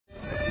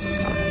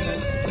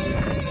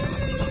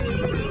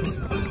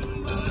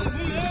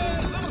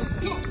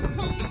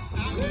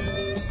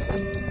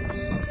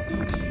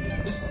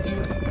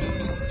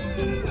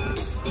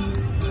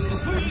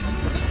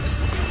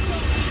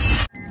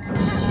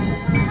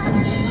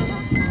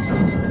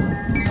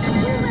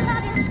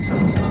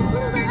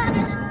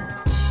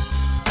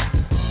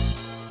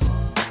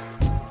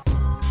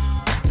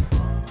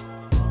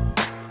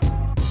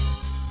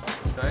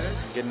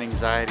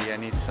anxiety. I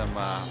need some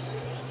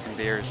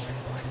beers.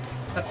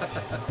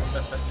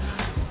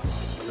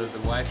 Does the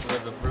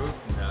wife approve?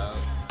 No.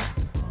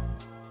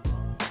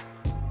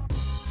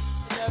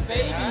 The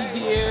baby's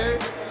here.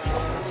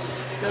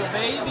 The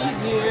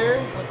baby's here.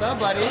 What's up,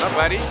 buddy? What's up,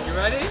 buddy? You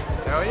ready?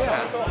 Hell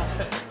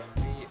yeah.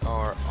 We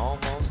are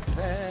almost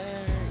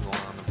there.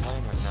 Going on the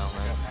plane right now,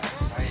 man.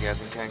 See you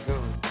guys in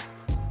Cancun.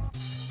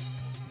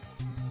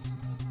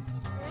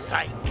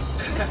 Psych.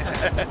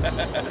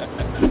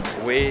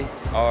 We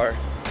are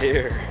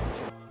here.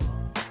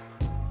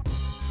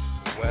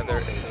 The weather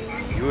is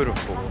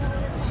beautiful.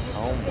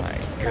 Oh my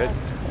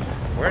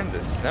goodness. We're in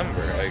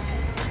December. Like,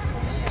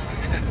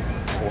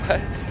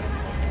 what?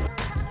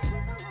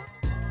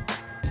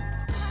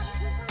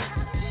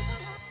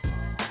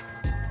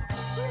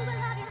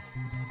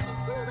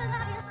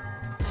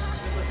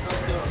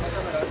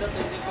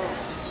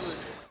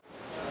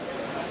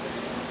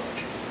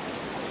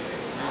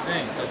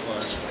 So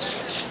far?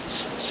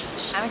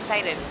 I'm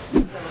excited.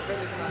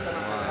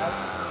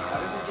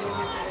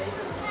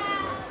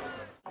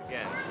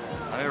 Again,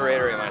 let me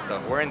reiterate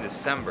myself. We're in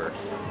December.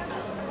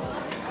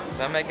 Does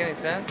that make any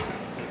sense?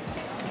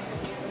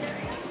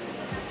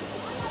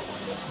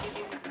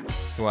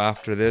 So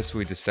after this,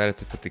 we decided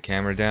to put the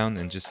camera down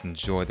and just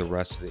enjoy the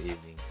rest of the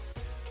evening.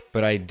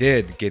 But I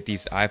did get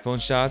these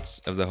iPhone shots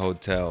of the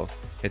hotel.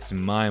 It's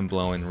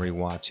mind-blowing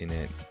rewatching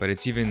it, but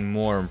it's even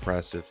more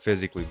impressive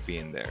physically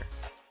being there.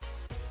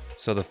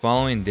 So the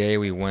following day,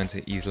 we went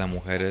to Isla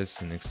Mujeres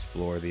and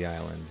explored the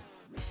island.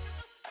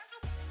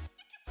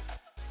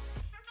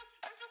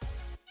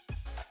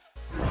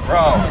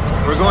 Bro,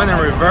 we're going in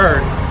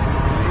reverse.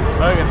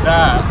 Look at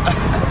that.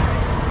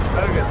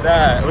 Look at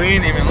that. We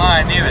ain't even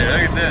lying either.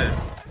 Look at this.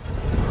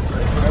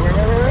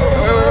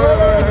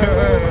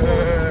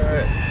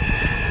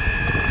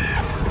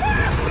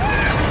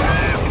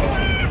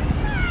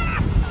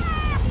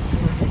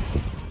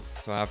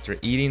 So after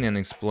eating and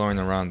exploring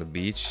around the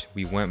beach,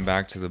 we went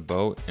back to the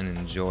boat and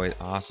enjoyed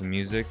awesome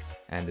music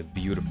and a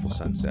beautiful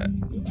sunset.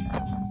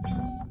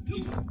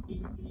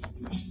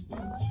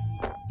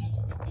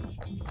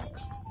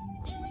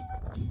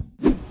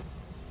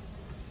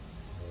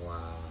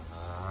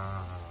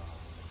 Wow.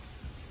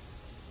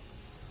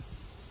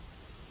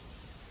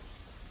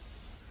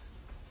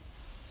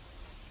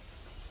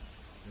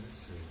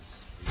 This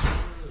is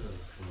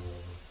beautiful.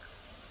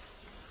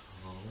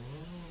 Oh.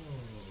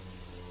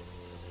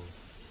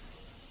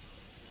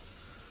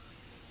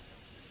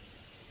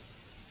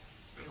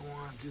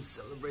 To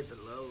celebrate the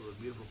love of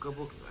a beautiful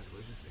couple,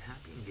 congratulations and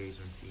happy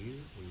engagement to you.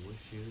 We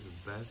wish you the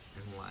best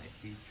in life.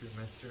 Future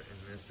Mr. and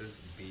Mrs.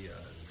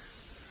 Beas.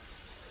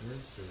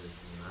 This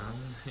is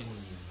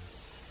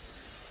nice.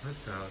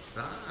 Let's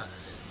outside.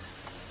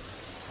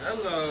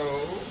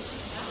 Hello.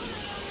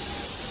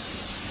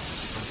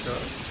 What's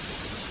up?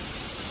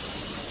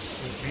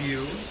 The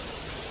view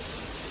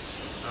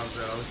of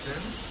the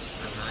ocean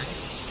at night.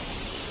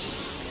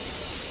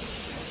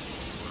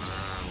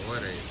 Wow,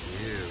 what a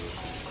view.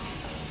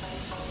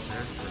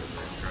 This is a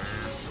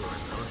grand tour.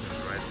 The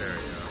ocean's right there,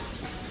 yo.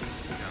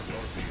 We got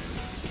both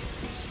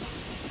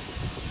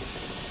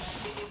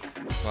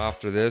views. So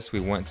after this, we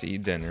went to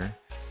eat dinner.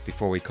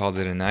 Before we called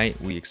it a night,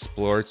 we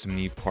explored some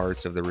new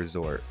parts of the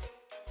resort.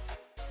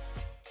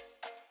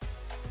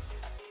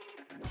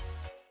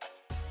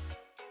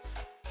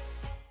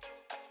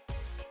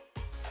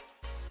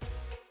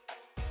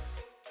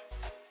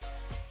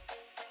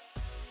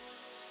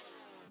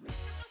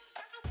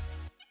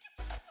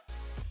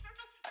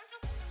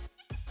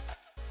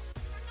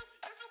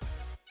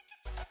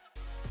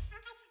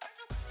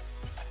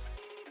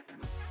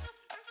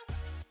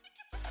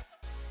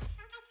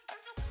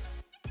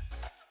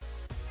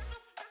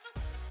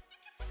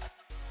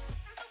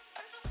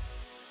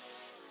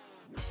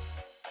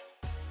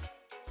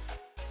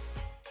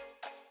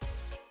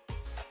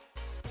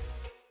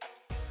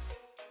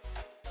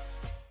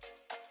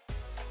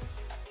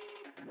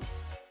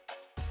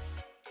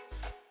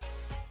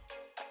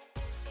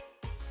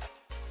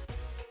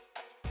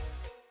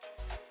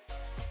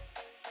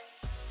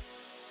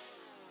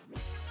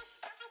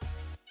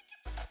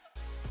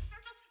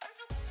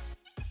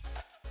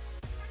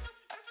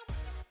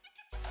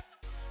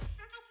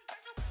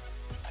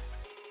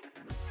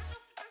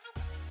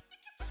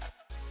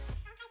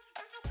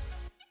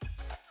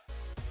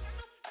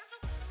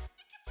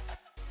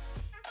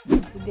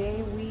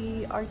 Today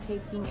we are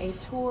taking a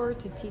tour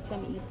to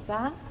Chichen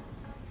Itza.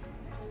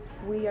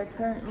 We are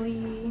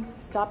currently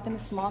stopped in a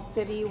small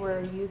city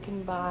where you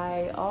can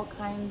buy all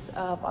kinds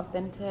of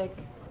authentic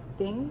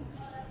things.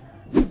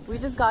 We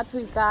just got to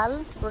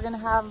Xcaret. We're gonna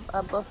have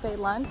a buffet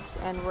lunch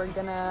and we're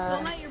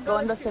gonna go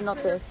in the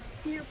cenotes.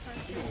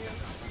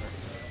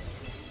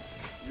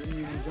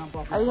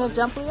 Are you gonna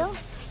jump, Leo?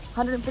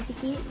 150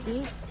 feet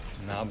deep?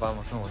 Nah, I'm by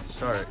my phone with the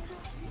shark.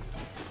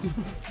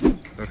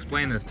 So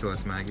explain this to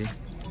us, Maggie.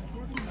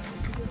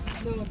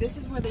 So this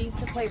is where they used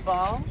to play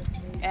ball,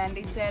 and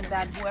they said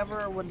that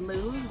whoever would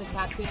lose, the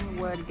captain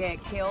would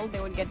get killed, they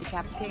would get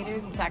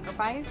decapitated and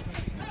sacrificed.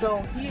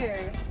 So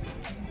here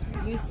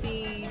you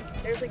see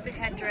there's like the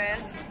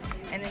headdress,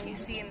 And then you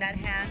see in that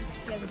hand,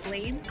 he has a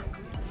blade.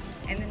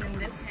 And then in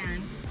this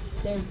hand,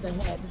 there's the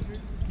head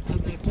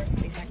of the person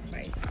they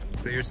sacrificed.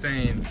 So you're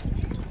saying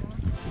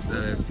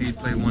that if he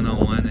played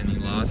one-on-one and he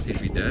lost, he'd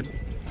be dead?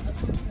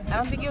 I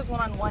don't think it was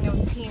one-on-one, it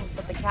was teams,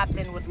 but the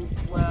captain would,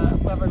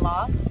 whoever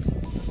lost,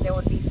 they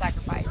would be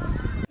sacrificed.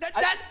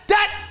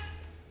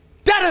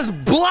 That is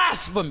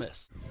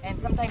blasphemous! And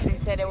sometimes they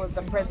said it was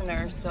the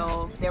prisoners,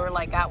 so they were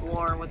like at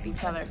war with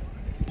each other.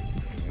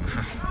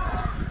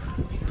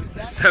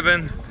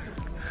 7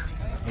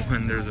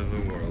 wonders of the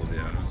world,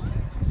 yeah.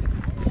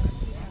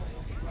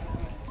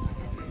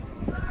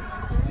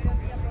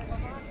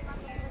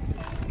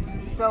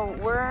 So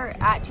we're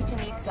at Chichen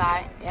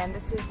Itza, and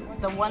this is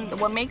the one.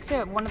 What makes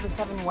it one of the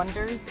 7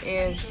 wonders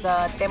is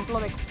the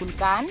Templo de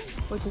Culcan,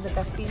 which is a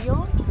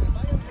castillo.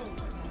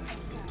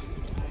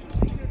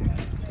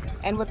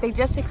 And what they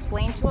just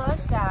explained to us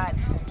that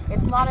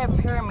it's not a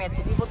pyramid.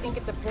 So people think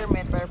it's a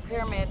pyramid, but a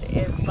pyramid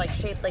is like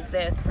shaped like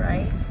this,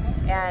 right?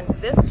 And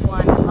this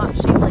one is not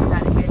shaped like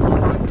that.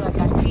 It's a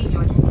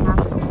castillo, it's a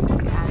castle, and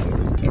it's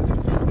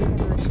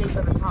because of the shape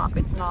of the top.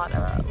 It's not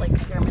like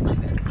a pyramid like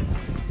this.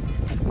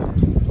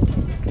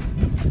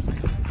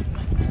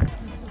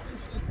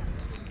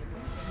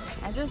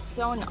 I'm just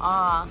so in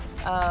awe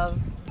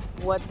of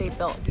what they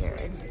built here.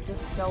 It's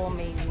just so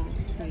amazing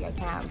to see. I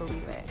can't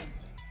believe it.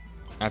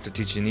 After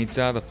Chichen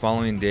Itza, the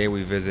following day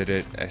we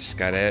visited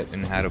Xcaret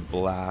and had a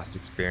blast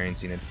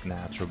experiencing its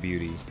natural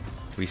beauty.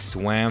 We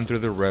swam through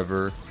the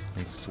river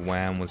and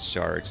swam with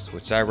sharks,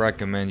 which I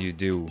recommend you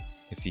do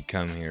if you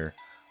come here.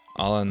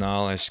 All in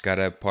all,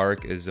 Xcaret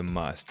Park is a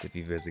must if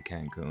you visit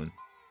Cancun.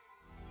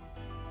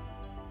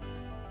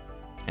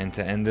 And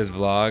to end this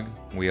vlog,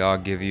 we all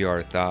give you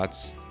our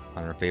thoughts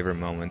on our favorite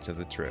moments of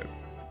the trip.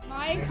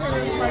 My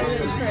favorite part of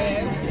the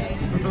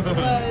trip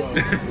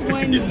was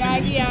when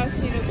Maggie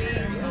asked me to be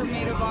her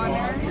maid of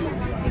honor,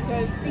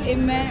 because it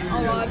meant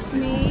a lot to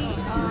me.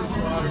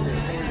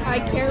 I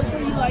care for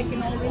you like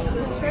an older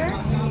sister.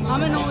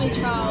 I'm an only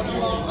child,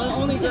 well, an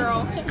only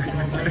girl.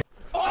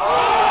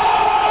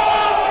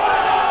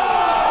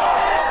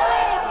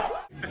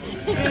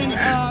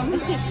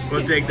 And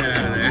We'll take that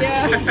out of there.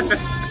 yeah.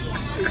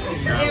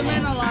 It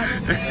meant a lot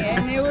to me,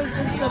 and it was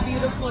just a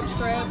beautiful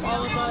trip.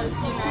 All of us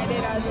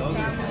united as a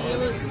family.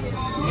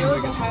 It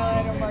was a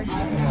highlight of our trip.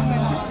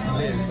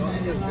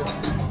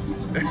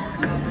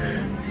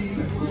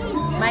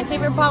 My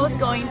favorite part was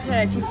going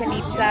to Chichen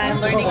Itza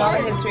and learning all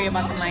the history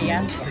about the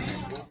Mayas.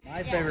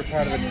 My favorite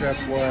part of the trip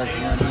was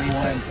when we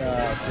went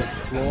to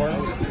explore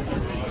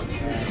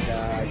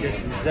and did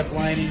some zip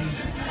lining.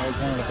 That was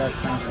one of the best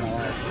times of my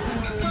life.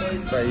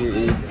 That's why you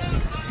eat.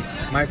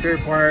 My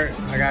favorite part,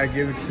 I gotta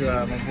give it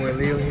to my boy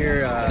Leo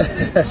here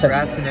for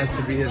asking us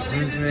to be his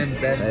groomsman,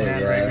 best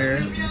man right here.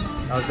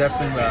 That was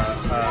definitely a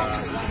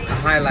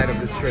highlight of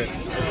this trip,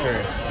 for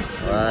sure.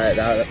 Alright,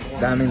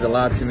 that means a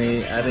lot to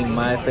me. I think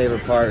my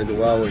favorite part as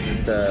well was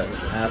just to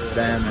ask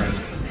them and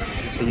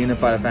just to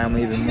unify the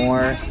family even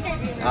more.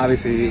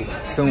 Obviously,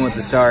 swimming with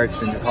the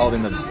sharks and just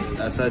holding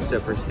such a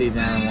prestige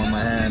animal in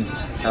my hands,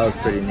 that was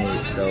pretty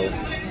neat. So,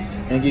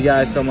 thank you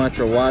guys so much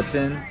for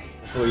watching.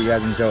 Hope you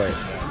guys enjoy it.